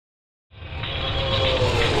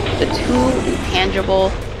the two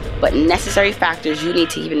intangible but necessary factors you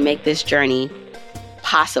need to even make this journey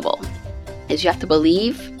possible is you have to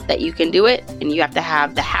believe that you can do it, and you have to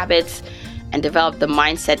have the habits and develop the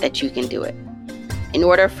mindset that you can do it. In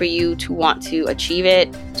order for you to want to achieve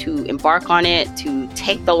it, to embark on it, to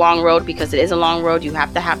take the long road, because it is a long road, you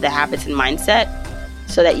have to have the habits and mindset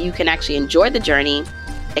so that you can actually enjoy the journey,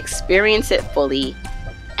 experience it fully,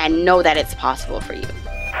 and know that it's possible for you.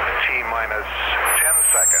 T-minus 10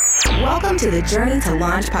 seconds. Welcome to the Journey to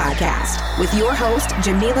Launch podcast with your host,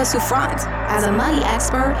 Jamila Souffrant. As a money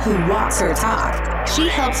expert who walks her talk, she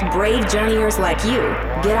helps brave journeyers like you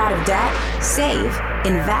get out of debt, save,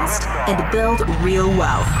 invest, and build real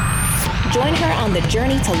wealth. Join her on the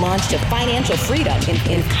journey to launch to financial freedom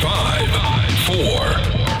in 5, 4,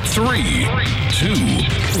 3, 2,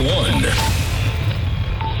 1.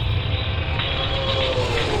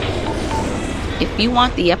 If you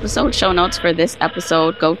want the episode show notes for this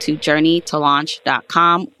episode, go to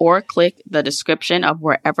journeytolaunch.com or click the description of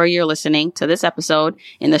wherever you're listening to this episode.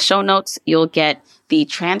 In the show notes, you'll get the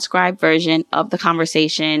transcribed version of the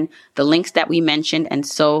conversation, the links that we mentioned, and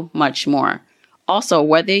so much more. Also,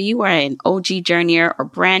 whether you are an OG journeyer or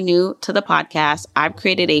brand new to the podcast, I've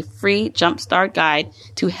created a free jumpstart guide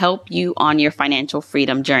to help you on your financial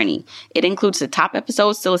freedom journey. It includes the top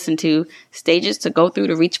episodes to listen to, stages to go through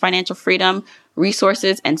to reach financial freedom,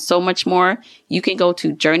 resources, and so much more. You can go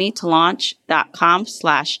to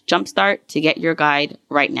journeytolaunch.com/jumpstart to get your guide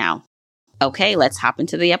right now. Okay, let's hop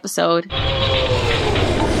into the episode.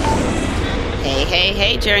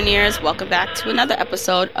 Hey, journeyers. Welcome back to another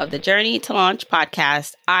episode of the Journey to Launch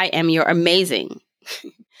podcast. I am your amazing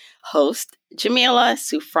host, Jamila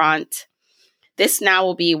Souffrant. This now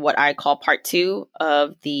will be what I call part 2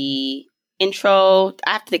 of the intro.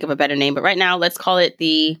 I have to think of a better name, but right now let's call it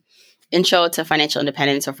the Intro to Financial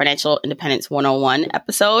Independence or Financial Independence 101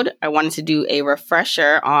 episode. I wanted to do a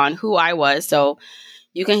refresher on who I was. So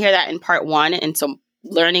you can hear that in part 1. And so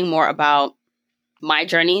learning more about my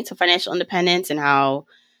journey to financial independence and how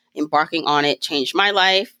embarking on it changed my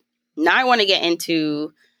life. Now I want to get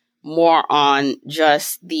into more on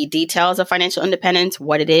just the details of financial independence,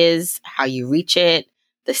 what it is, how you reach it,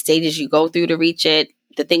 the stages you go through to reach it,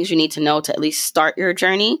 the things you need to know to at least start your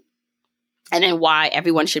journey, and then why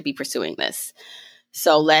everyone should be pursuing this.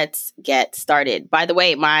 So let's get started. By the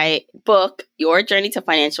way, my book, Your Journey to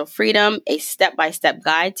Financial Freedom, a step-by-step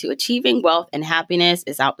guide to achieving wealth and happiness,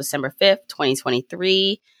 is out December 5th,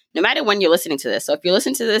 2023. No matter when you're listening to this. So if you're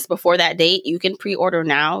listening to this before that date, you can pre-order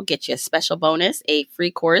now, get you a special bonus, a free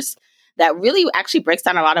course that really actually breaks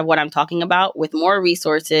down a lot of what I'm talking about with more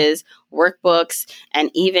resources, workbooks, and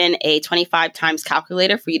even a 25 times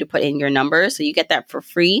calculator for you to put in your numbers. So you get that for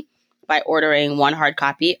free by ordering one hard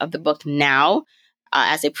copy of the book now.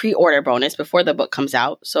 As a pre-order bonus before the book comes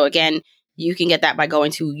out. So again, you can get that by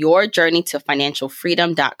going to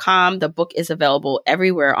yourjourneytofinancialfreedom.com. The book is available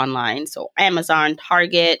everywhere online. So Amazon,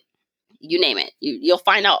 Target, you name it. You'll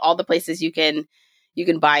find out all the places you can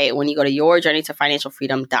buy it when you go to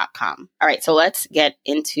yourjourneytofinancialfreedom.com. All right, so let's get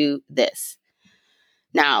into this.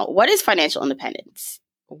 Now, what is financial independence?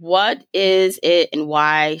 What is it and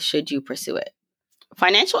why should you pursue it?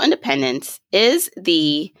 Financial independence is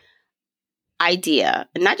the idea,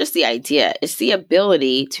 and not just the idea, it's the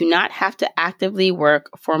ability to not have to actively work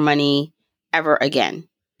for money ever again,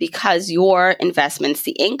 because your investments,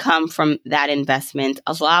 the income from that investment,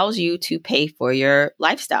 allows you to pay for your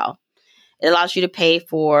lifestyle. It allows you to pay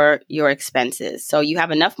for your expenses. So you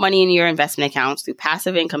have enough money in your investment accounts through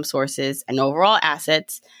passive income sources and overall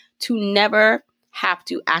assets to never have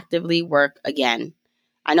to actively work again.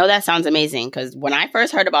 I know that sounds amazing, because when I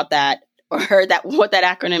first heard about that, or heard that what that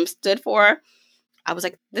acronym stood for, I was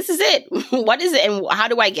like, this is it. What is it? And how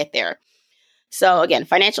do I get there? So again,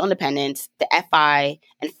 financial independence, the FI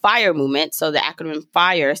and FIRE movement. So the acronym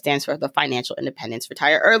FIRE stands for the Financial Independence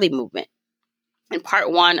Retire Early movement. In part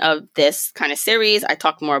 1 of this kind of series, I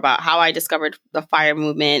talked more about how I discovered the FIRE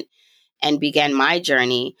movement and began my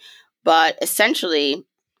journey. But essentially,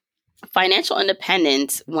 financial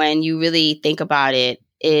independence, when you really think about it,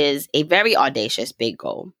 is a very audacious, big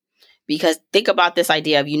goal. Because think about this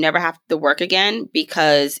idea of you never have to work again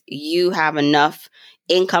because you have enough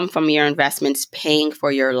income from your investments paying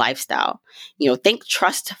for your lifestyle. Think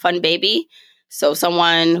trust fund baby. So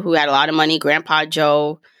someone who had a lot of money, Grandpa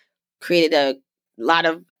Joe, created a lot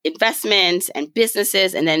of investments and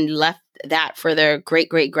businesses and then left that for their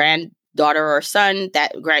great-great-granddaughter or son.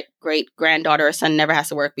 That great-great-granddaughter or son never has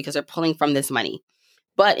to work because they're pulling from this money.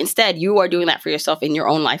 But instead, you are doing that for yourself in your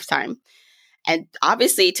own lifetime. And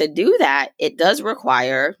obviously, to do that, it does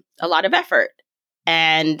require a lot of effort.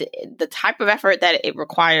 and the type of effort that it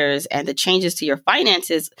requires and the changes to your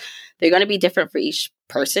finances, they're going to be different for each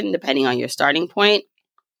person depending on your starting point.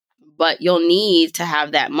 But you'll need to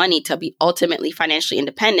have that money to be ultimately financially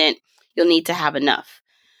independent. You'll need to have enough.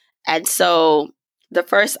 And so the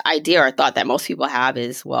first idea or thought that most people have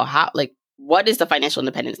is, well, what is the financial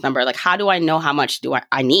independence number? Like, how do I know how much do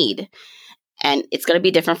I need? And it's going to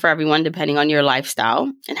be different for everyone depending on your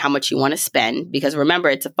lifestyle and how much you want to spend. Because remember,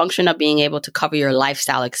 it's a function of being able to cover your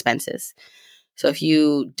lifestyle expenses. So if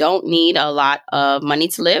you don't need a lot of money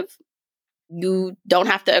to live, you don't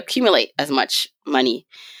have to accumulate as much money.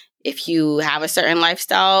 If you have a certain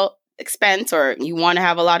lifestyle expense or you want to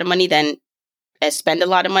have a lot of money, then spend a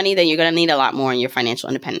lot of money, then you're going to need a lot more in your financial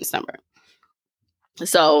independence number.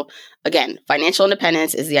 So again, financial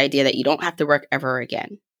independence is the idea that you don't have to work ever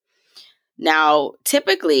again. Now,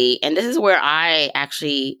 typically, and this is where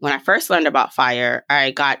when I first learned about FIRE,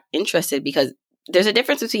 I got interested because there's a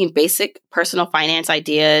difference between basic personal finance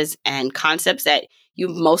ideas and concepts that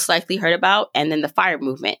you've most likely heard about, and then the FIRE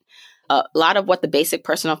movement. A lot of what the basic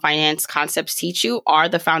personal finance concepts teach you are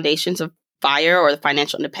the foundations of FIRE or the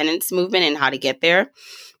financial independence movement and how to get there,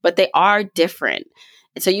 but they are different.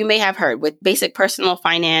 And so you may have heard with basic personal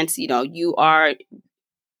finance, you are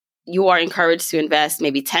encouraged to invest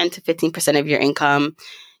maybe 10 to 15% of your income.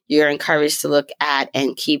 You're encouraged to look at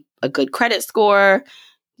and keep a good credit score.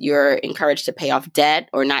 You're encouraged to pay off debt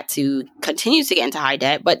or not to continue to get into high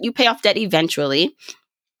debt, but you pay off debt eventually.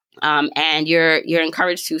 And you're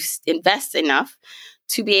encouraged to invest enough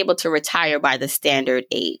to be able to retire by the standard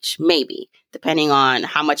age, maybe, depending on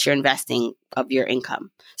how much you're investing of your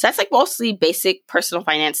income. So that's like mostly basic personal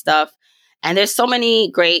finance stuff. And there's so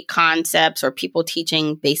many great concepts or people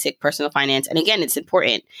teaching basic personal finance. And again, it's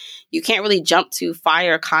important. You can't really jump to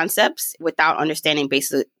FIRE concepts without understanding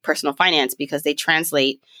basic personal finance because they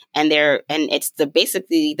translate and it's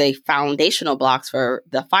basically the foundational blocks for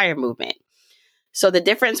the FIRE movement. So the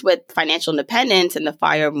difference with financial independence and the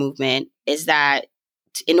FIRE movement is that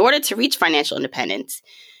in order to reach financial independence,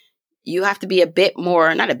 you have to be you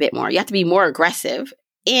have to be more aggressive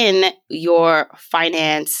in your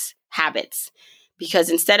finance habits. Because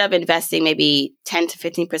instead of investing maybe 10 to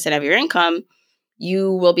 15% of your income,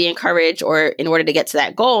 you will be encouraged, or in order to get to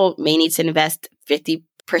that goal, may need to invest 50%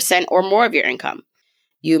 or more of your income.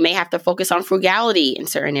 You may have to focus on frugality in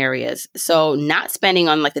certain areas. So not spending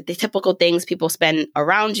on like the typical things people spend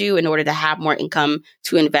around you in order to have more income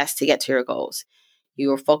to invest to get to your goals. You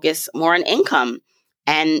will focus more on income.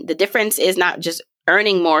 And the difference is not just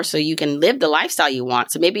earning more so you can live the lifestyle you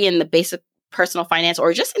want. So maybe in the basic personal finance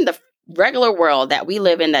or just in the regular world that we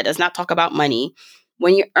live in that does not talk about money,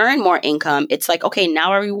 when you earn more income, it's like, okay,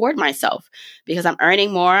 now I reward myself because I'm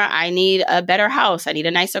earning more. I need a better house. I need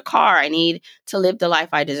a nicer car. I need to live the life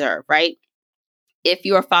I deserve, right? If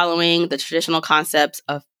you are following the traditional concepts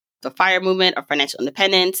of the FIRE movement or financial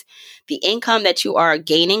independence, the income that you are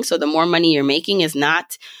gaining, so the more money you're making, is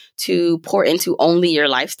not to pour into only your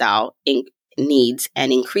lifestyle needs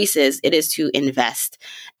and increases. It is to invest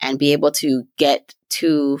and be able to get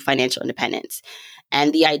to financial independence.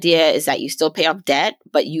 And the idea is that you still pay off debt,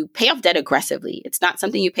 but you pay off debt aggressively. It's not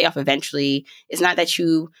something you pay off eventually. It's not that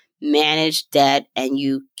you manage debt and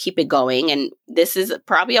you keep it going. And this is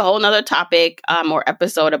probably a whole nother topic or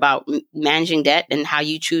episode about managing debt and how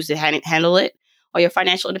you choose to handle it on your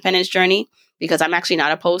financial independence journey, because I'm actually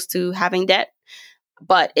not opposed to having debt.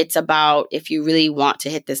 But it's about if you really want to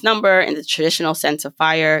hit this number in the traditional sense of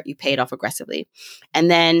FIRE, you pay it off aggressively. And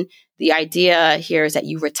then the idea here is that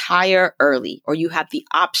you retire early, or you have the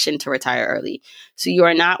option to retire early. So you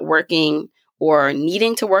are not working or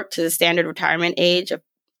needing to work to the standard retirement age of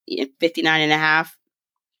 59 and a half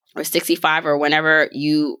or 65 or whenever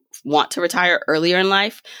you want to retire earlier in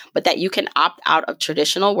life, but that you can opt out of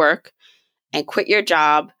traditional work and quit your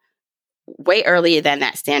job way earlier than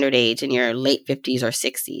that standard age in your late 50s or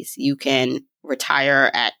 60s. You can retire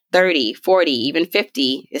at 30, 40, even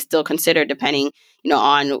 50 is still considered, depending,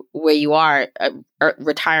 on where you are,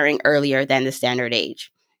 retiring earlier than the standard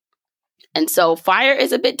age. And so FIRE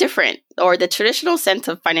is a bit different, or the traditional sense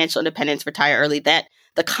of financial independence, retire early, that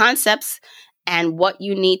the concepts and what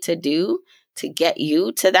you need to do to get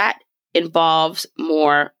you to that involves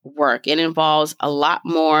more work. It involves a lot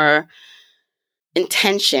more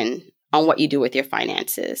intention on what you do with your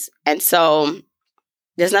finances. And so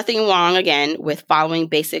there's nothing wrong, again, with following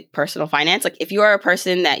basic personal finance. Like if you are a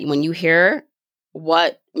person that when you hear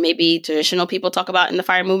what maybe traditional people talk about in the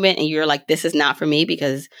FIRE movement and you're like, this is not for me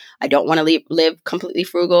because I don't want to live completely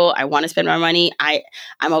frugal. I want to spend my money.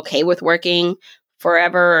 I'm okay with working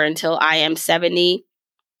forever or until I am 70.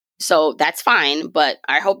 So that's fine. But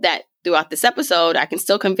I hope that throughout this episode, I can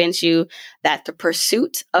still convince you that the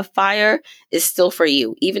pursuit of fire is still for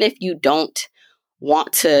you, even if you don't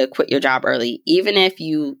want to quit your job early, even if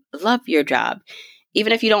you love your job,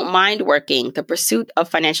 even if you don't mind working. The pursuit of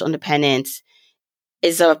financial independence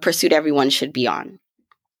is a pursuit everyone should be on.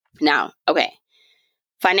 Now, okay,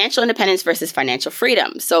 financial independence versus financial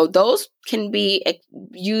freedom. So those can be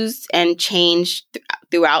used and changed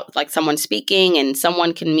throughout, like someone speaking, and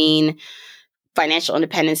someone can mean financial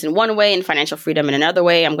independence in one way and financial freedom in another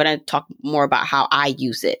way. I'm going to talk more about how I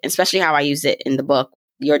use it, especially how I use it in the book,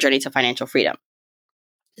 Your Journey to Financial Freedom.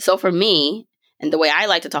 So for me, and the way I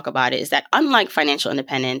like to talk about it is that unlike financial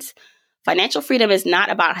independence, financial freedom is not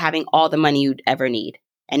about having all the money you'd ever need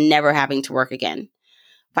and never having to work again.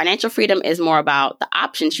 Financial freedom is more about the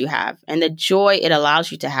options you have and the joy it allows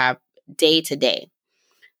you to have day to day.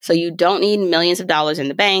 So you don't need millions of dollars in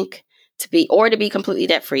the bank to be completely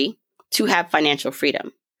debt free to have financial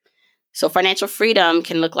freedom. So financial freedom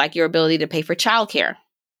can look like your ability to pay for childcare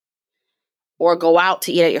or go out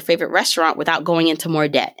to eat at your favorite restaurant without going into more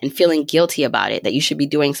debt and feeling guilty about it, that you should be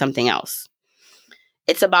doing something else.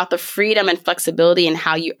 It's about the freedom and flexibility in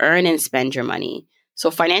how you earn and spend your money.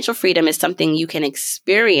 So financial freedom is something you can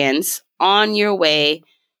experience on your way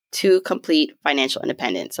to complete financial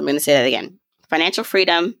independence. I'm going to say that again. Financial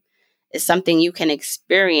freedom is something you can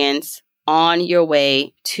experience on your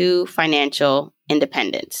way to financial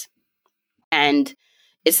independence. And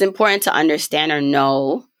it's important to understand or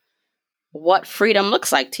know what freedom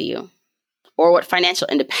looks like to you, or what financial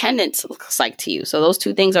independence looks like to you. So those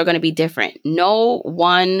two things are going to be different. No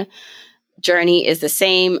one journey is the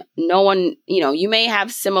same. No one, you may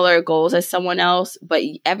have similar goals as someone else, but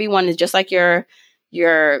everyone is just like your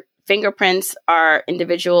fingerprints are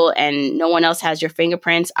individual and no one else has your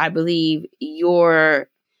fingerprints. I believe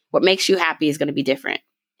what makes you happy is going to be different.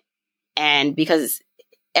 And because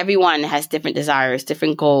everyone has different desires,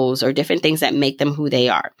 different goals, or different things that make them who they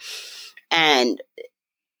are. And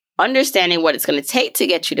understanding what it's going to take to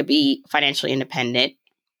get you to be financially independent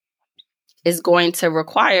is going to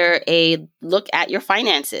require a look at your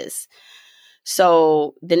finances.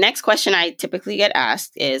 So the next question I typically get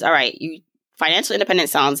asked is, all right, financial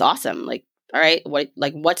independence sounds awesome. Like, all right,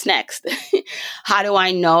 what's next? How do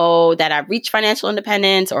I know that I've reached financial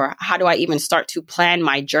independence, or how do I even start to plan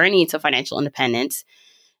my journey to financial independence?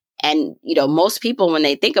 And, most people, when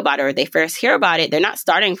they think about it or they first hear about it, they're not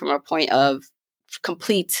starting from a point of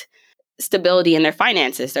complete stability in their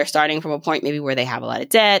finances. They're starting from a point maybe where they have a lot of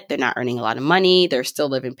debt. They're not earning a lot of money. They're still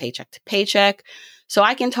living paycheck to paycheck. So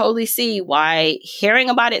I can totally see why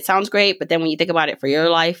hearing about it sounds great. But then when you think about it for your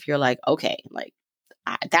life, you're like, okay,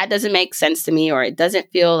 that doesn't make sense to me, or it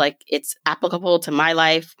doesn't feel like it's applicable to my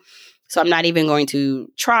life. So I'm not even going to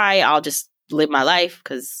try. I'll just live my life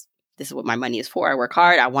because this is what my money is for. I work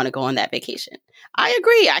hard. I want to go on that vacation. I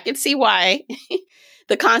agree. I can see why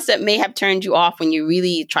the concept may have turned you off when you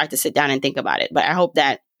really tried to sit down and think about it. But I hope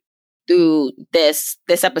that through this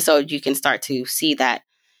episode, you can start to see that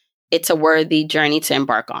it's a worthy journey to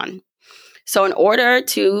embark on. So in order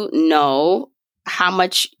to know how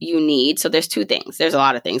much you need, so there's two things. There's a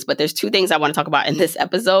lot of things, but there's two things I want to talk about in this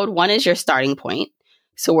episode. One is your starting point,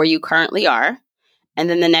 so where you currently are. And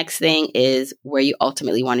then the next thing is where you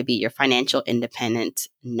ultimately want to be, your financial independence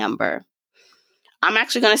number. I'm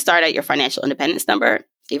actually going to start at your financial independence number,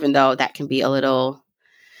 even though that can be a little,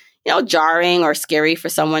 jarring or scary for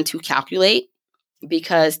someone to calculate,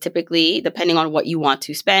 because typically, depending on what you want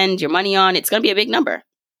to spend your money on, it's going to be a big number.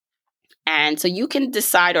 And so you can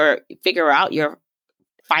decide or figure out your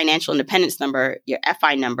financial independence number, your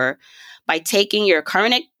FI number, by taking your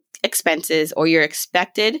current expenses or your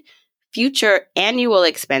expected future annual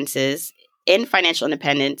expenses in financial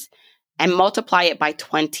independence and multiply it by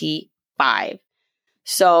 25.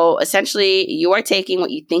 So essentially, you are taking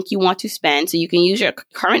what you think you want to spend. So you can use your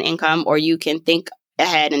current income, or you can think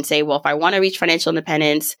ahead and say, well, if I want to reach financial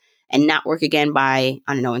independence and not work again by,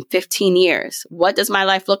 in 15 years, what does my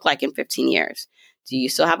life look like in 15 years? Do you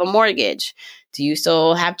still have a mortgage? Do you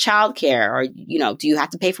still have childcare? Or, do you have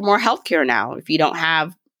to pay for more healthcare now if you don't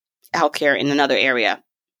have healthcare in another area?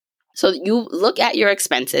 So you look at your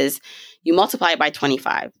expenses, you multiply it by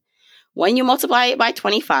 25. When you multiply it by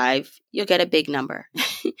 25, you'll get a big number.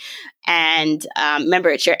 And remember,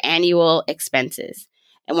 it's your annual expenses.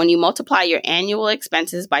 And when you multiply your annual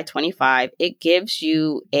expenses by 25, it gives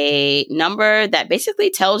you a number that basically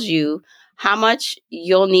tells you how much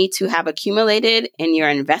you'll need to have accumulated in your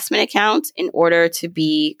investment account in order to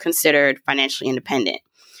be considered financially independent.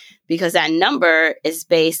 Because that number is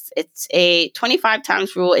it's a 25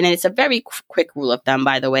 times rule, and it's a very quick rule of thumb,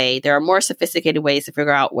 by the way. There are more sophisticated ways to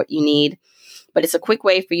figure out what you need. but it's a quick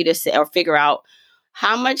way for you to say or figure out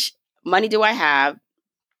how much money do I have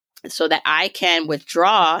so that I can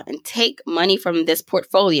withdraw and take money from this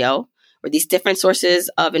portfolio or these different sources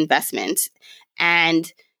of investments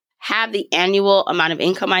and have the annual amount of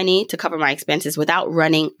income I need to cover my expenses without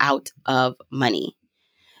running out of money.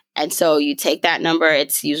 And so you take that number,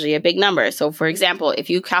 it's usually a big number. So for example, if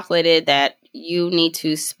you calculated that you need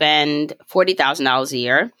to spend $40,000 a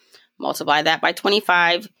year, multiply that by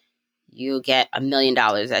 25, you get $1 million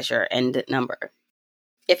as your end number.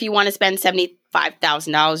 If you want to spend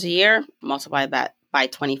 $75,000 a year, multiply that by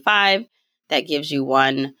 25, that gives you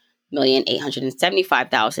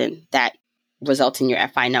 $1,875,000. That results in your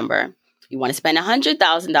FI number. If you want to spend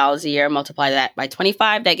 $100,000 a year, multiply that by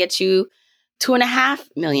 25, that gets you $2.5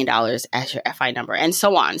 million as your FI number, and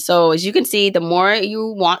so on. So as you can see, the more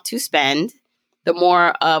you want to spend, the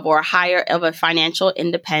more of or higher of a financial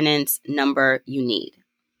independence number you need.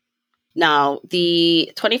 Now,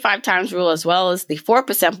 the 25 times rule, as well as the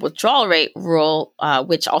 4% withdrawal rate rule,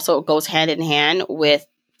 which also goes hand in hand with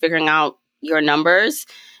figuring out your numbers,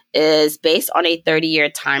 is based on a 30-year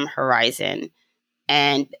time horizon.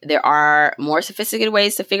 And there are more sophisticated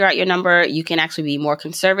ways to figure out your number. You can actually be more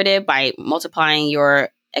conservative by multiplying your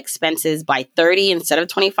expenses by 30 instead of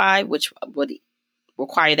 25, which would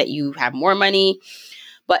require that you have more money.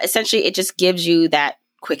 But essentially, it just gives you that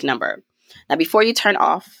quick number. Now, before you turn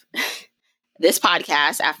off this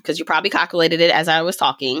podcast, because you probably calculated it as I was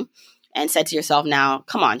talking and said to yourself, now,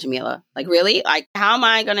 come on, Jamila, like really? Like, how am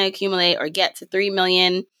I going to accumulate or get to $3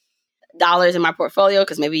 million in my portfolio?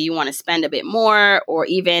 Because maybe you want to spend a bit more, or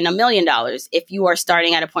even $1 million if you are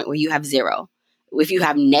starting at a point where you have zero. If you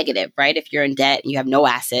have negative, right? If you're in debt and you have no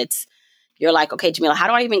assets, you're like, okay, Jamila, how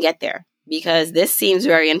do I even get there? Because this seems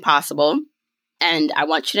very impossible. And I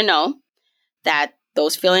want you to know that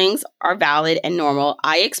those feelings are valid and normal.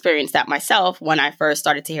 I experienced that myself when I first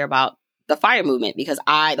started to hear about the FIRE movement, because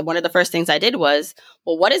one of the first things I did was,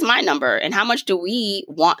 well, what is my number and how much do we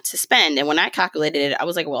want to spend? And when I calculated it, I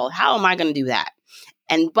was like, well, how am I going to do that?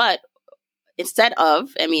 But instead of,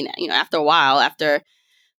 after a while, after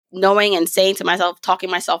knowing and saying to myself, talking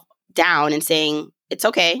myself down and saying, it's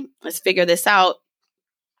okay, let's figure this out,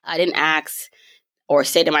 I didn't ask or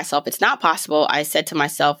say to myself, it's not possible. I said to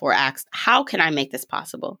myself or asked, how can I make this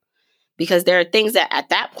possible? Because there are things that at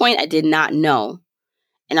that point I did not know.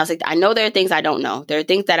 And I was like, I know there are things I don't know. There are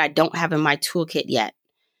things that I don't have in my toolkit yet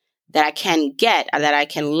that I can get, that I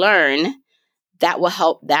can learn, that will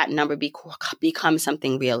help that number become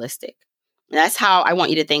something realistic. And that's how I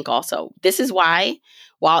want you to think also. This is why,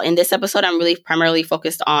 while in this episode, I'm really primarily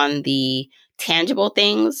focused on the tangible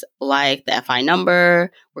things like the FI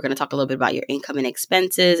number. We're going to talk a little bit about your income and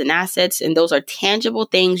expenses and assets. And those are tangible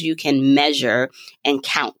things you can measure and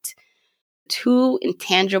count. Two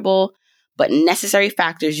intangible but necessary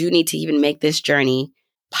factors you need to even make this journey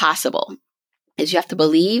possible is you have to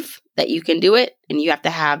believe that you can do it, and you have to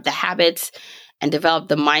have the habits and develop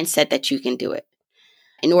the mindset that you can do it.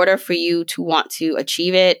 In order for you to want to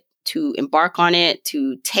achieve it, to embark on it,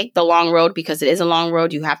 to take the long road, because it is a long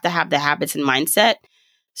road, you have to have the habits and mindset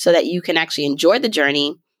so that you can actually enjoy the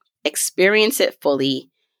journey, experience it fully,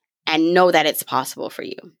 and know that it's possible for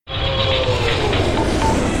you.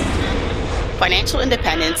 Financial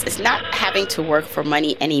independence is not having to work for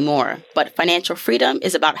money anymore, but financial freedom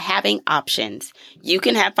is about having options. You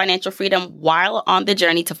can have financial freedom while on the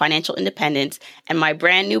journey to financial independence, and my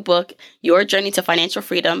brand new book, Your Journey to Financial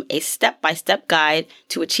Freedom, a step-by-step guide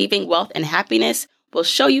to achieving wealth and happiness, will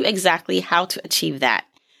show you exactly how to achieve that.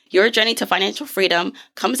 Your Journey to Financial Freedom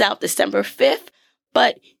comes out December 5th,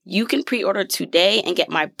 but you can pre-order today and get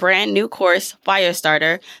my brand new course,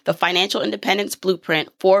 Firestarter, the Financial Independence Blueprint,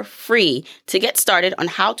 for free to get started on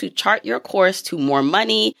how to chart your course to more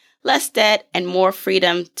money, less debt, and more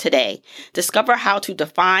freedom today. Discover how to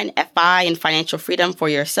define FI and financial freedom for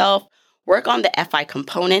yourself, work on the FI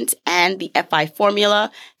components and the FI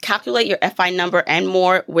formula, calculate your FI number, and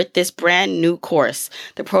more with this brand new course.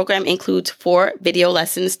 The program includes 4 video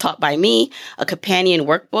lessons taught by me, a companion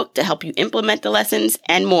workbook to help you implement the lessons,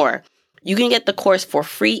 and more. You can get the course for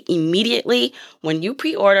free immediately when you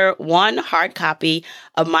pre-order one hard copy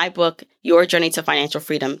of my book, Your Journey to Financial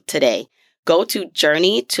Freedom, today. Go to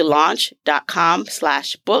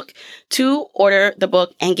journeytolaunch.com/book to order the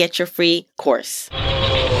book and get your free course.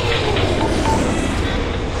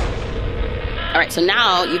 All right, so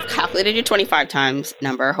now you've calculated your 25 times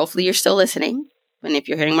number. Hopefully you're still listening. And if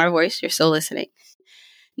you're hearing my voice, you're still listening.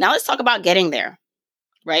 Now let's talk about getting there,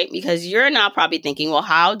 right? Because you're now probably thinking, well,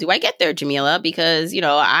 how do I get there, Jamila? Because,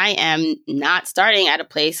 I am not starting at a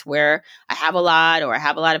place where I have a lot or I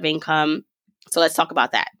have a lot of income. So let's talk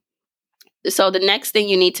about that. So the next thing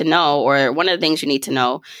you need to know, or one of the things you need to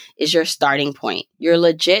know, is your starting point, your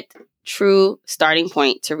legit, true starting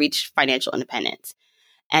point to reach financial independence.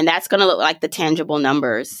 And that's going to look like the tangible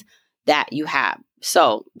numbers that you have.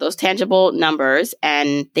 So those tangible numbers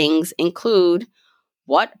and things include,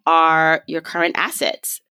 what are your current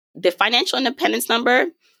assets? The financial independence number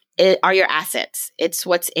are your assets. It's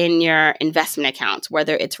what's in your investment accounts,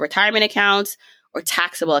 whether it's retirement accounts or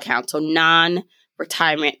taxable accounts, so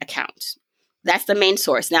non-retirement accounts. That's the main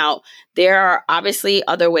source. Now, there are obviously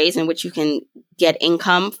other ways in which you can get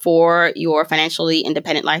income for your financially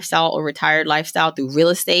independent lifestyle or retired lifestyle through real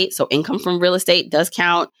estate. So income from real estate does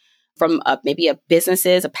count, from maybe a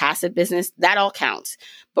passive business, that all counts.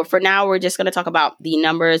 But for now, we're just going to talk about the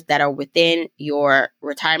numbers that are within your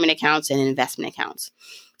retirement accounts and investment accounts.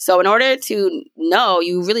 So in order to know,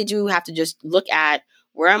 you really do have to just look at,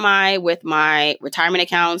 where am I with my retirement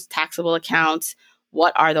accounts, taxable accounts?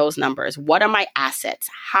 What are those numbers? What are my assets?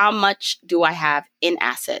 How much do I have in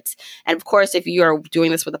assets? And of course, if you are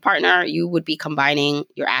doing this with a partner, you would be combining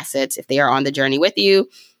your assets if they are on the journey with you,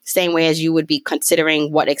 same way as you would be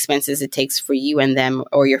considering what expenses it takes for you and them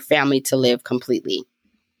or your family to live completely.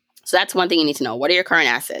 So that's one thing you need to know. What are your current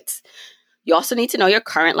assets? You also need to know your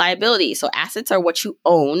current liabilities. So assets are what you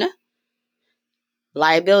own.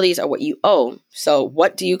 Liabilities are what you owe. So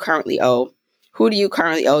what do you currently owe? Who do you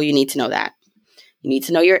currently owe? You need to know that. You need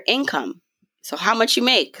to know your income. So how much you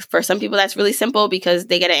make. For some people, that's really simple because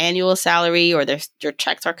they get an annual salary or your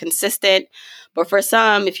checks are consistent. But for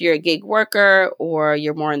some, if you're a gig worker or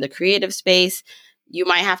you're more in the creative space, you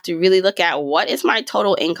might have to really look at, what is my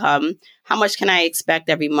total income? How much can I expect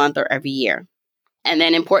every month or every year? And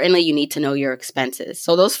then importantly, you need to know your expenses.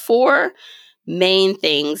 So those 4 main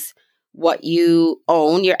things: what you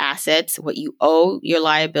own, your assets; what you owe, your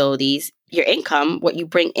liabilities; your income, what you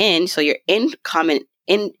bring in, so your income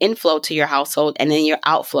and inflow to your household; and then your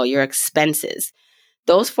outflow, your expenses.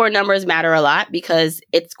 Those 4 numbers matter a lot because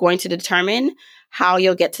it's going to determine how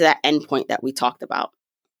you'll get to that endpoint that we talked about.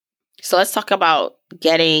 So let's talk about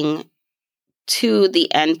getting to the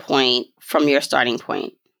endpoint from your starting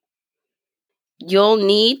point. You'll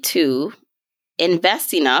need to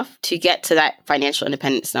invest enough to get to that financial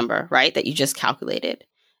independence number, right, that you just calculated.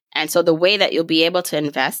 And so the way that you'll be able to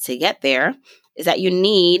invest to get there is that you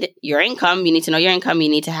need your income. You need to know your income. You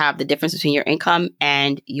need to have the difference between your income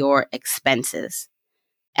and your expenses.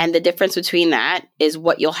 And the difference between that is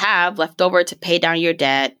what you'll have left over to pay down your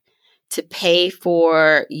debt, to pay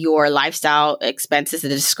for your lifestyle expenses, the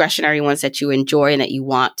discretionary ones that you enjoy and that you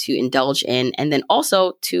want to indulge in, and then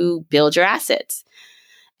also to build your assets.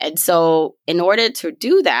 And so in order to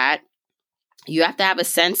do that, you have to have a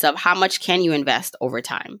sense of how much can you invest over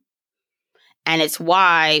time. And it's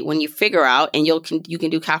why when you figure out, and you can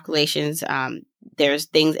do calculations, there's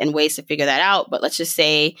things and ways to figure that out. But let's just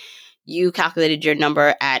say you calculated your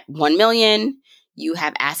number at 1 million. You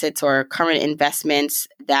have assets or current investments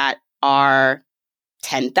that are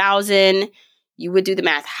 10,000. You would do the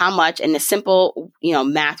math. How much? And the simple,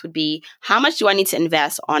 math would be, how much do I need to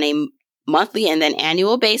invest on a monthly and then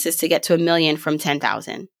annual basis to get to 1 million from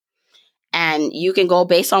 10,000? And you can go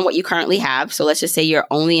based on what you currently have. So let's just say you're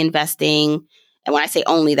only investing, and when I say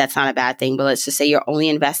only, that's not a bad thing, but let's just say you're only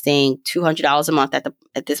investing $200 a month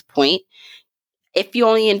at this point. If you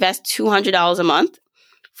only invest $200 a month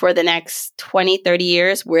for the next 20, 30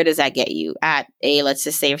 years, where does that get you? At let's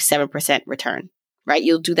just say, a 7% return, right?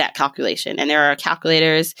 You'll do that calculation. And there are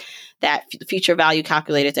calculators, that future value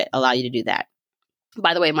calculators, that allow you to do that.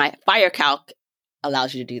 By the way, my FireCalc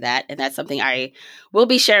allows you to do that. And that's something I will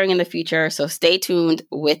be sharing in the future. So stay tuned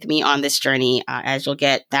with me on this journey as you'll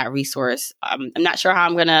get that resource. I'm not sure how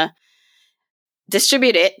I'm going to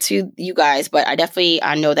distribute it to you guys, but I definitely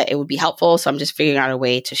know that it would be helpful. So I'm just figuring out a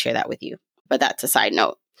way to share that with you. But that's a side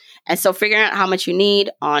note. And so figuring out how much you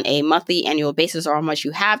need on a monthly, annual basis, or how much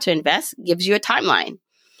you have to invest, gives you a timeline.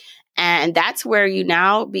 And that's where you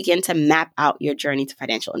now begin to map out your journey to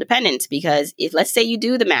financial independence. Because if, let's say you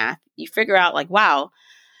do the math, you figure out like, wow,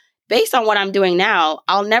 based on what I'm doing now,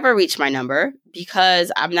 I'll never reach my number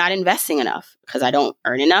because I'm not investing enough, because I don't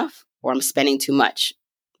earn enough, or I'm spending too much,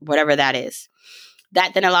 whatever that is.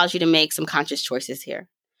 That then allows you to make some conscious choices here.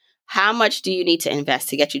 How much do you need to invest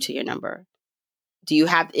to get you to your number? Do you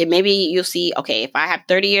have it? Maybe you'll see, okay, if I have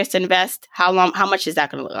 30 years to invest, how much is that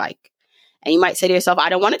going to look like? And you might say to yourself, I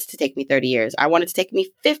don't want it to take me 30 years. I want it to take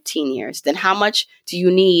me 15 years. Then how much do you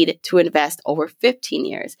need to invest over 15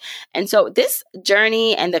 years? And so this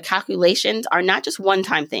journey and the calculations are not just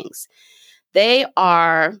one-time things. They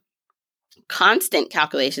are constant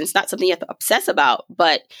calculations, not something you have to obsess about.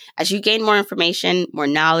 But as you gain more information, more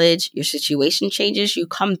knowledge, your situation changes, you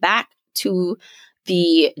come back to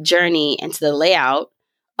the journey and to the layout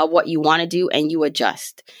of what you want to do, and you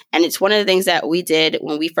adjust. And it's one of the things that we did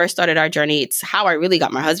when we first started our journey. It's how I really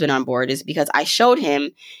got my husband on board, is because I showed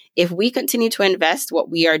him if we continue to invest what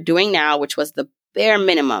we are doing now, which was the bare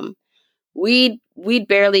minimum, we'd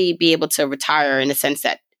barely be able to retire in the sense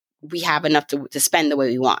that we have enough to spend the way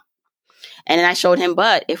we want. And then I showed him,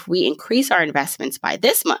 but if we increase our investments by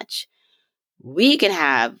this much, we can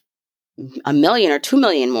have $1 million or $2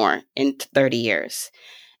 million more in 30 years.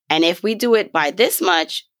 And if we do it by this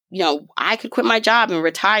much, I could quit my job and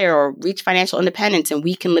retire or reach financial independence, and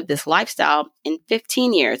we can live this lifestyle in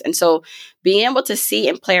 15 years. And so being able to see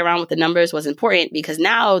and play around with the numbers was important, because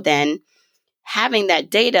now then having that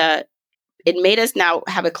data, it made us now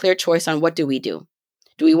have a clear choice on what do we do.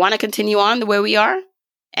 Do we want to continue on the way we are?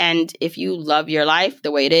 And if you love your life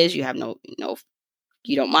the way it is, you have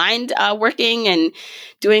you don't mind working and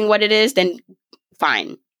doing what it is, then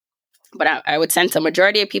fine. But I would sense a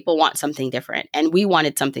majority of people want something different, and we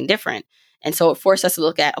wanted something different. And so it forced us to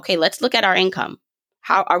look at, okay, let's look at our income.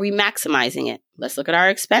 How are we maximizing it? Let's look at our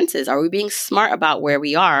expenses. Are we being smart about where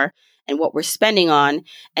we are and what we're spending on?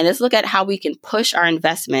 And let's look at how we can push our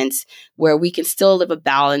investments where we can still live a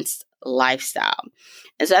balanced lifestyle.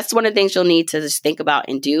 And so that's one of the things you'll need to just think about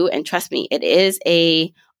and do. And trust me, it is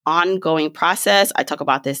a ongoing process. I talk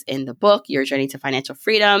about this in the book, Your Journey to Financial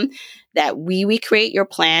Freedom, that we create your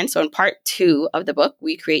plan. So in part 2 of the book,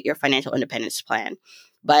 we create your financial independence plan.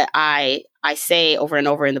 But I say over and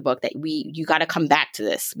over in the book that you got to come back to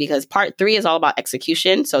this, because part 3 is all about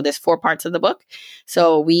execution. So there's 4 parts of the book.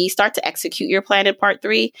 So we start to execute your plan in part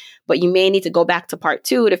 3, but you may need to go back to part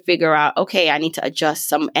 2 to figure out, okay, I need to adjust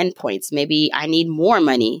some endpoints. Maybe I need more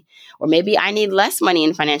money, or maybe I need less money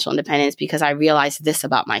in financial independence because I realized this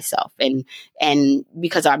about myself and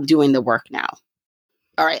because I'm doing the work now.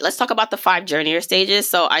 All right, let's talk about the 5 journeyer stages.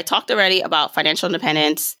 So I talked already about financial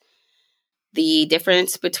independence, the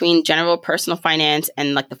difference between general personal finance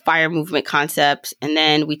and like the FIRE movement concepts. And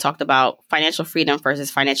then we talked about financial freedom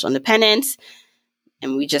versus financial independence.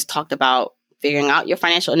 And we just talked about figuring out your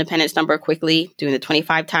financial independence number quickly, doing the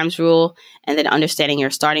 25 times rule, and then understanding your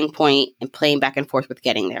starting point and playing back and forth with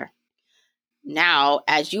getting there. Now,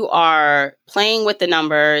 as you are playing with the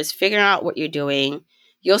numbers, figuring out what you're doing,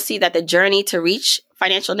 you'll see that the journey to reach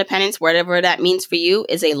financial independence, whatever that means for you,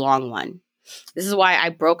 is a long one. This is why I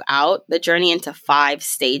broke out the journey into 5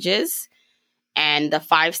 stages. And the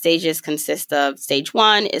 5 stages consist of stage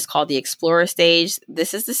 1 is called the explorer stage.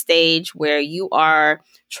 This is the stage where you are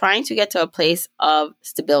trying to get to a place of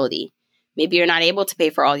stability. Maybe you're not able to pay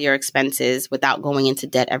for all your expenses without going into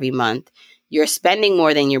debt every month. You're spending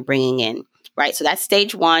more than you're bringing in, right? So that's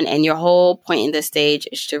stage 1. And your whole point in this stage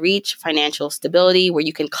is to reach financial stability where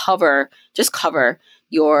you can cover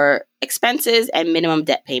your expenses and minimum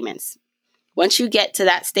debt payments. Once you get to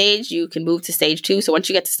that stage, you can move to stage 2. So once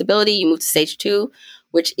you get to stability, you move to stage 2,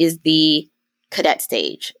 which is the cadet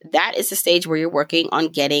stage. That is the stage where you're working on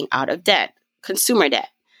getting out of debt, consumer debt.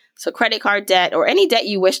 So credit card debt or any debt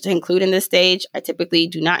you wish to include in this stage. I typically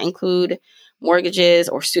do not include mortgages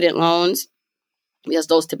or student loans because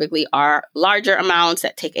those typically are larger amounts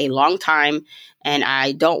that take a long time. And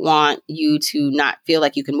I don't want you to not feel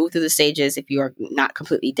like you can move through the stages if you are not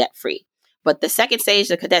completely debt free. But the second stage,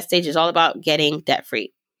 the cadet stage, is all about getting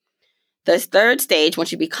debt-free. The third stage,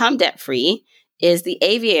 once you become debt-free, is the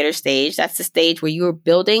aviator stage. That's the stage where you are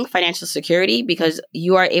building financial security because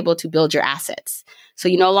you are able to build your assets. So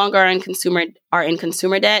you no longer are in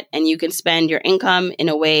consumer debt, and you can spend your income in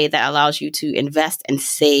a way that allows you to invest and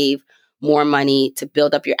save more money to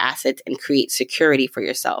build up your assets and create security for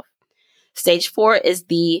yourself. Stage 4 is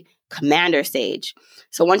the commander stage.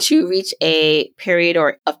 So once you reach a period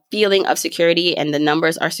or a feeling of security and the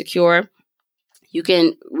numbers are secure, you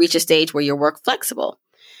can reach a stage where you're work flexible.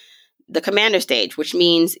 The commander stage, which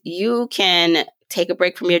means you can take a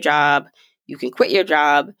break from your job, you can quit your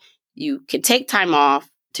job, you can take time off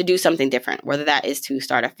to do something different, whether that is to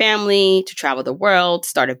start a family, to travel the world,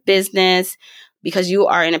 start a business, because you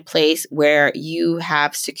are in a place where you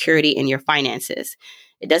have security in your finances.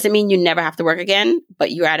 It doesn't mean you never have to work again,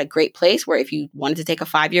 but you're at a great place where if you wanted to take a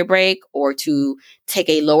 5-year break or to take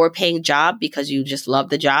a lower paying job because you just love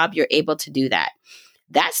the job, you're able to do that.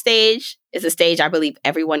 That stage is a stage I believe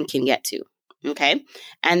everyone can get to. Okay.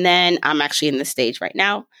 And then I'm actually in this stage right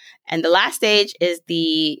now. And the last stage is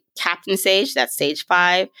the captain stage. That's stage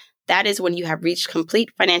 5. That is when you have reached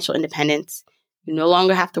complete financial independence. You no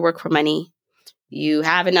longer have to work for money. You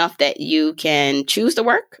have enough that you can choose to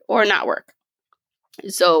work or not work.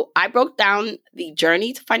 So I broke down the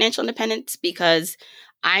journey to financial independence because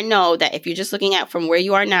I know that if you're just looking at from where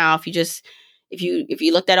you are now, if if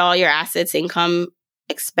you looked at all your assets, income,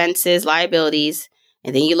 expenses, liabilities,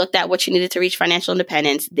 and then you looked at what you needed to reach financial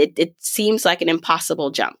independence, it seems like an impossible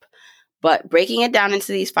jump. But breaking it down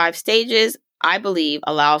into these 5 stages, I believe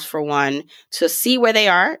allows for one to see where they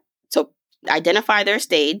are, to identify their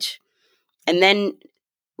stage, and then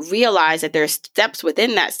realize that there are steps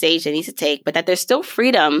within that stage they need to take, but that there's still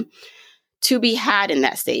freedom to be had in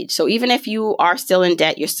that stage. So even if you are still in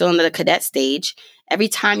debt, you're still in the cadet stage, every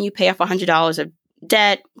time you pay off $100 of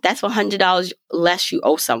debt, that's $100 less you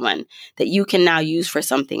owe someone that you can now use for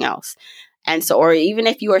something else. And so, or even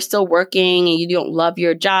if you are still working and you don't love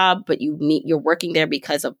your job, but you're working there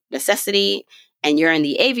because of necessity and you're in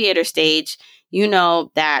the aviator stage, you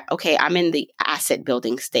know that, okay, I'm in the asset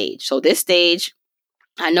building stage. So this stage,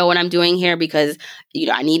 I know what I'm doing here because,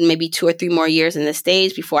 I need maybe 2 or 3 more years in this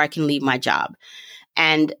stage before I can leave my job.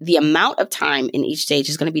 And the amount of time in each stage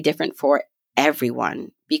is going to be different for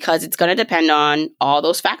everyone because it's going to depend on all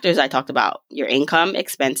those factors I talked about, your income,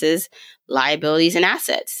 expenses, liabilities, and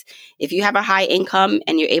assets. If you have a high income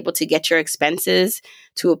and you're able to get your expenses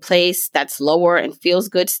to a place that's lower and feels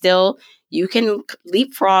good still, you can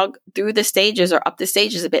leapfrog through the stages or up the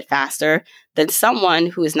stages a bit faster than someone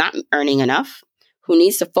who is not earning enough, who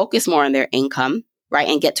needs to focus more on their income, right,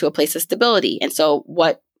 and get to a place of stability. And so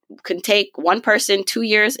what can take one person 2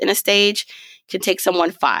 years in a stage can take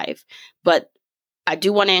someone 5. But I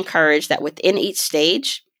do want to encourage that within each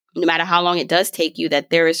stage, no matter how long it does take you, that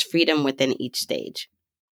there is freedom within each stage.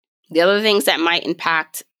 The other things that might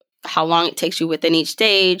impact how long it takes you within each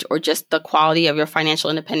stage or just the quality of your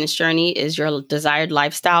financial independence journey is your desired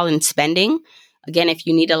lifestyle and spending. Again, if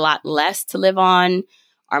you need a lot less to live on,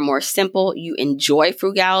 are more simple, you enjoy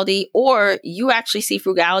frugality, or you actually see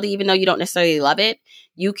frugality even though you don't necessarily love it,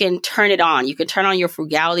 you can turn it on. You can turn on your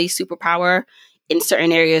frugality superpower in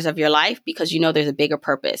certain areas of your life because you know there's a bigger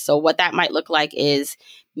purpose. So what that might look like is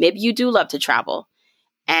maybe you do love to travel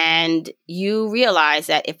and you realize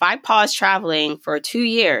that if I pause traveling for 2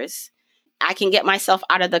 years, I can get myself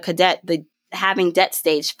out of the having debt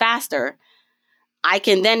stage faster. I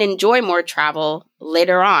can then enjoy more travel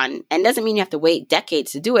later on. And it doesn't mean you have to wait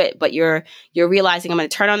decades to do it, but you're realizing I'm going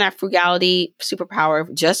to turn on that frugality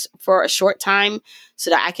superpower just for a short time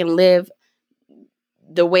so that I can live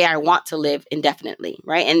the way I want to live indefinitely,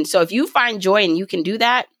 right? And so if you find joy and you can do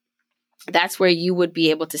that, that's where you would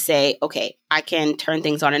be able to say, okay, I can turn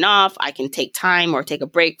things on and off. I can take time or take a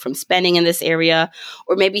break from spending in this area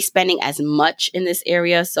or maybe spending as much in this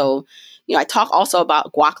area. So I talk also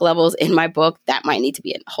about guac levels in my book. That might need to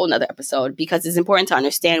be a whole nother episode because it's important to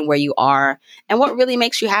understand where you are and what really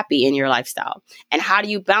makes you happy in your lifestyle. And how do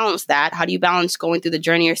you balance that? How do you balance going through the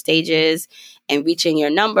journey or stages and reaching your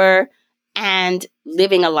number and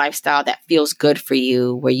living a lifestyle that feels good for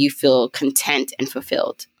you, where you feel content and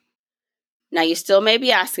fulfilled? Now, you still may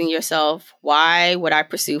be asking yourself, why would I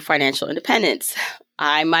pursue financial independence?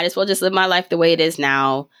 I might as well just live my life the way it is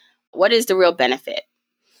now. What is the real benefit?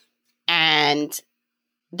 And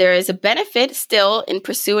there is a benefit still in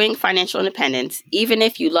pursuing financial independence, even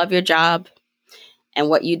if you love your job and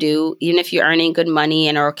what you do, even if you're earning good money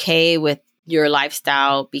and are okay with your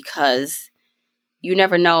lifestyle, because you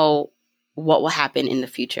never know what will happen in the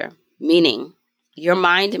future. Meaning, your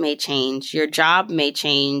mind may change, your job may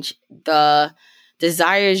change, the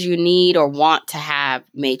desires you need or want to have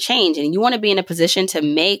may change, and you want to be in a position to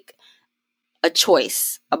make a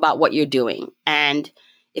choice about what you're doing. And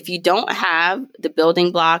if you don't have the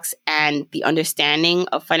building blocks and the understanding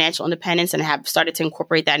of financial independence and have started to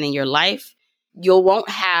incorporate that in your life, you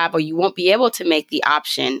won't be able to make the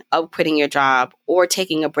option of quitting your job or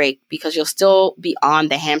taking a break because you'll still be on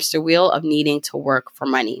the hamster wheel of needing to work for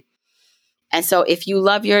money. And so if you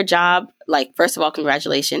love your job, first of all,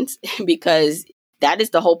 congratulations, because that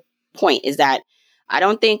is the whole point, is that I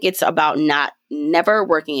don't think it's about never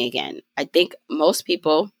working again. I think most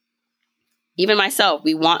people, even myself,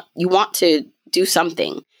 you want to do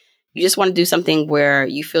something. You just want to do something where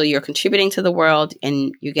you feel you're contributing to the world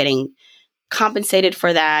and you're getting compensated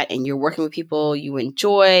for that and you're working with people you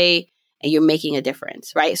enjoy and you're making a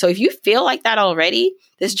difference, right? So if you feel like that already,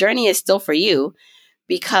 this journey is still for you,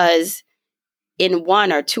 because in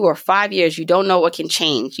 1 or 2 or 5 years, you don't know what can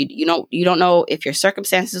change. You don't know if your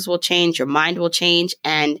circumstances will change, your mind will change.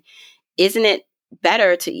 And isn't it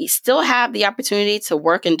better to still have the opportunity to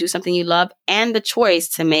work and do something you love and the choice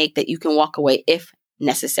to make that you can walk away if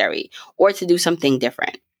necessary or to do something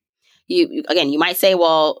different? You might say,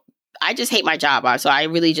 well, I just hate my job, so I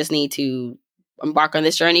really just need to embark on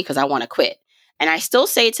this journey because I want to quit. And I still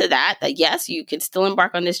say to that yes, you can still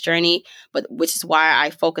embark on this journey, but which is why I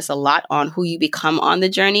focus a lot on who you become on the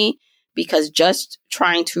journey, because just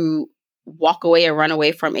trying to walk away or run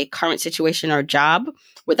away from a current situation or job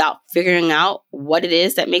without figuring out what it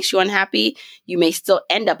is that makes you unhappy, you may still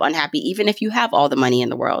end up unhappy, even if you have all the money in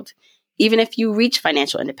the world, even if you reach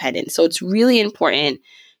financial independence. So it's really important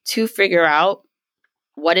to figure out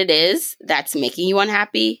what it is that's making you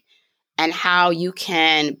unhappy and how you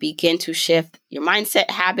can begin to shift your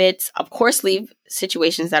mindset, habits, of course, leave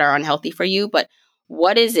situations that are unhealthy for you, but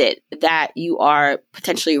what is it that you are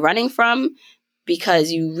potentially running from?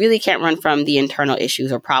 Because you really can't run from the internal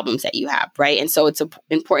issues or problems that you have, right? And so it's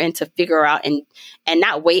important to figure out and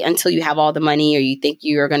not wait until you have all the money or you think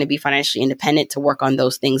you're going to be financially independent to work on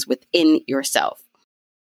those things within yourself.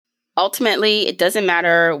 Ultimately, it doesn't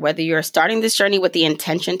matter whether you're starting this journey with the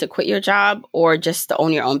intention to quit your job or just to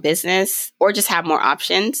own your own business or just have more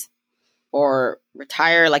options or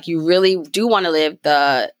retire. Like you really do want to live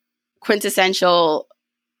the quintessential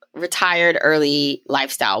retired early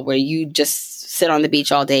lifestyle where you just sit on the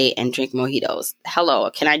beach all day and drink mojitos. Hello,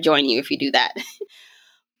 can I join you if you do that?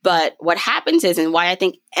 But what happens is, and why I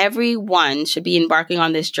think everyone should be embarking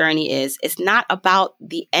on this journey is, it's not about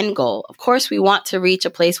the end goal. Of course, we want to reach a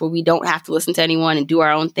place where we don't have to listen to anyone and do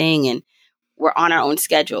our own thing and we're on our own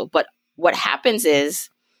schedule. But what happens is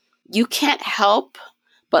you can't help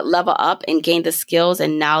but level up and gain the skills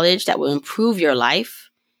and knowledge that will improve your life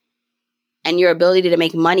and your ability to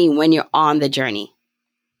make money when you're on the journey.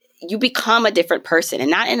 You become a different person, and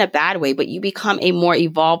not in a bad way, but you become a more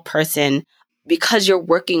evolved person because you're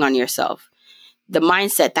working on yourself. The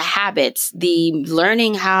mindset, the habits, the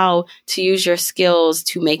learning how to use your skills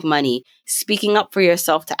to make money, speaking up for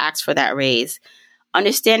yourself to ask for that raise,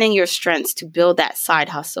 understanding your strengths to build that side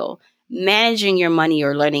hustle, managing your money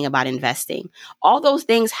or learning about investing. All those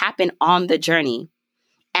things happen on the journey.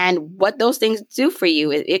 And what those things do for you,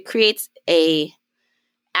 it creates a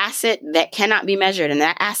asset that cannot be measured, and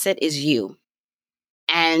that asset is you.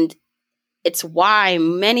 And it's why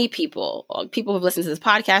many people who've listened to this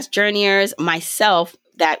podcast, journeyers, myself,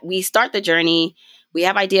 that we start the journey, we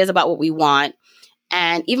have ideas about what we want,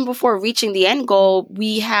 and even before reaching the end goal,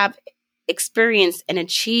 we have experienced and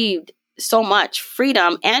achieved so much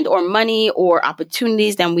freedom and or money or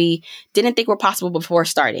opportunities than we didn't think were possible before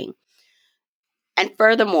starting. And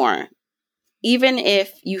furthermore, even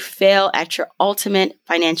if you fail at your ultimate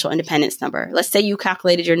financial independence number, let's say you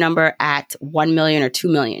calculated your number at 1 million or 2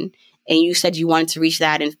 million, and you said you wanted to reach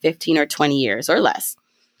that in 15 or 20 years or less.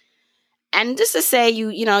 And just to say,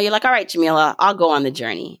 you're like, all right, Jamila, I'll go on the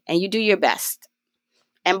journey, and you do your best.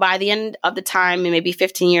 And by the end of the time, maybe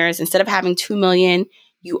 15 years, instead of having 2 million,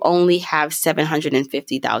 you only have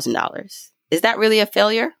 $750,000. Is that really a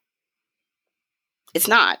failure? It's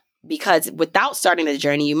not. Because without starting the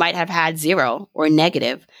journey, you might have had zero or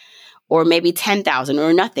negative or maybe 10,000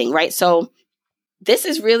 or nothing, right? So this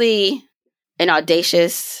is really an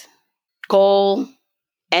audacious goal,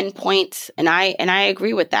 endpoint, and I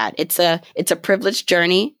agree with that. It's a privileged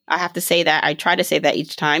journey. I have to say that. I try to say that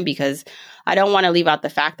each time because I don't want to leave out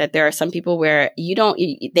the fact that there are some people where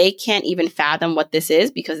they can't even fathom what this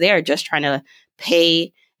is because they are just trying to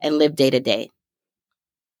pay and live day to day,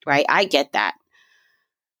 right? I get that.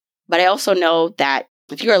 But I also know that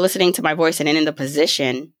if you are listening to my voice and in the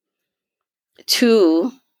position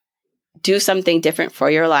to do something different for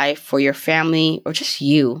your life, for your family, or just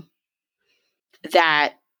you,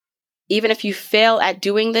 that even if you fail at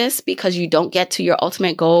doing this because you don't get to your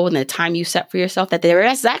ultimate goal and the time you set for yourself, that there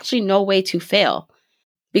is actually no way to fail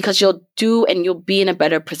because you'll do and you'll be in a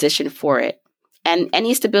better position for it. And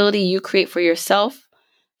any stability you create for yourself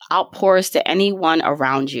outpours to anyone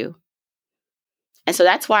around you. And so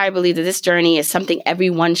that's why I believe that this journey is something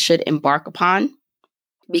everyone should embark upon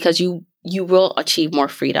because you will achieve more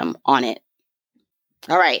freedom on it.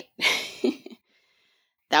 All right.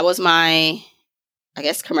 That was my,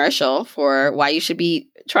 commercial for why you should be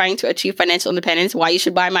trying to achieve financial independence, why you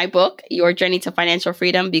should buy my book, Your Journey to Financial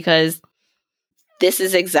Freedom, because this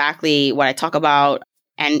is exactly what I talk about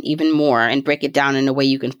and even more and break it down in a way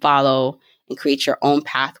you can follow and create your own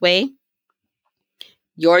pathway.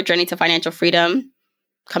 Your Journey to Financial Freedom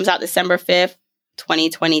comes out December 5th,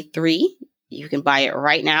 2023. You can buy it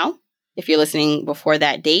right now if you're listening before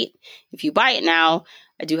that date. If you buy it now,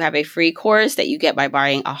 I do have a free course that you get by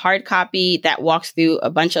buying a hard copy that walks through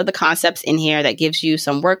a bunch of the concepts in here that gives you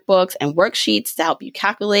some workbooks and worksheets to help you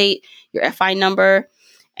calculate your FI number.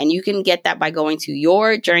 And you can get that by going to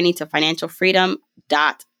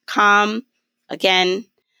yourjourneytofinancialfreedom.com. Again,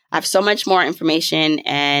 I have so much more information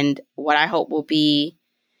and what I hope will be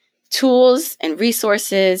tools and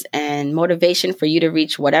resources and motivation for you to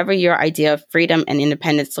reach whatever your idea of freedom and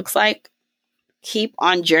independence looks like. Keep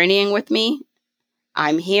on journeying with me.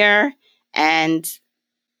 I'm here and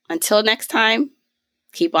Until next time,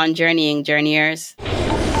 keep on journeying, journeyers.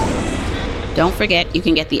 Don't forget, you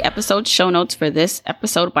can get the episode show notes for this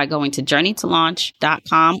episode by going to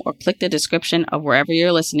journeytolaunch.com or click the description of wherever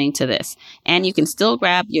you're listening to this. And you can still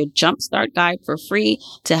grab your Jumpstart Guide for free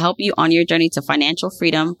to help you on your journey to financial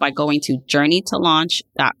freedom by going to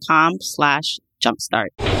journeytolaunch.com/jumpstart.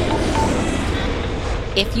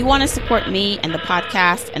 If you want to support me and the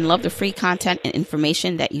podcast and love the free content and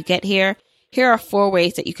information that you get here are 4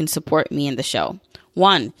 ways that you can support me and the show.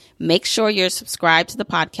 1, make sure you're subscribed to the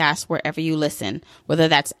podcast wherever you listen, whether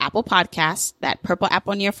that's Apple Podcasts, that purple app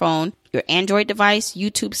on your phone, your Android device,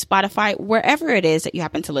 YouTube, Spotify, wherever it is that you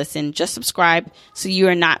happen to listen, just subscribe so you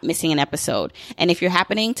are not missing an episode. And if you're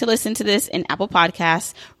happening to listen to this in Apple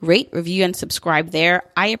Podcasts, rate, review, and subscribe there.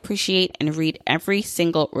 I appreciate and read every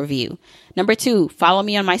single review. Number 2, follow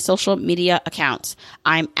me on my social media accounts.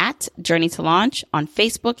 I'm at Journey to Launch on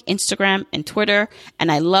Facebook, Instagram, and Twitter,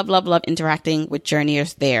 and I love interacting with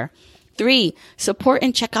journeyers there. 3, support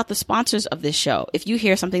and check out the sponsors of this show if you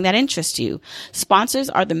hear something that interests you. Sponsors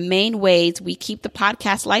are the main ways we keep the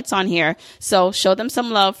podcast lights on here, so show them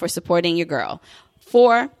some love for supporting your girl.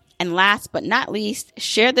 4, and last but not least,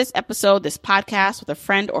 share this episode, this podcast with a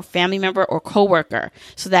friend or family member or coworker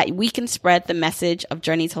so that we can spread the message of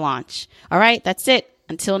Journey to Launch. All right, that's it.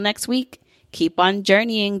 Until next week, keep on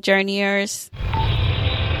journeying, journeyers.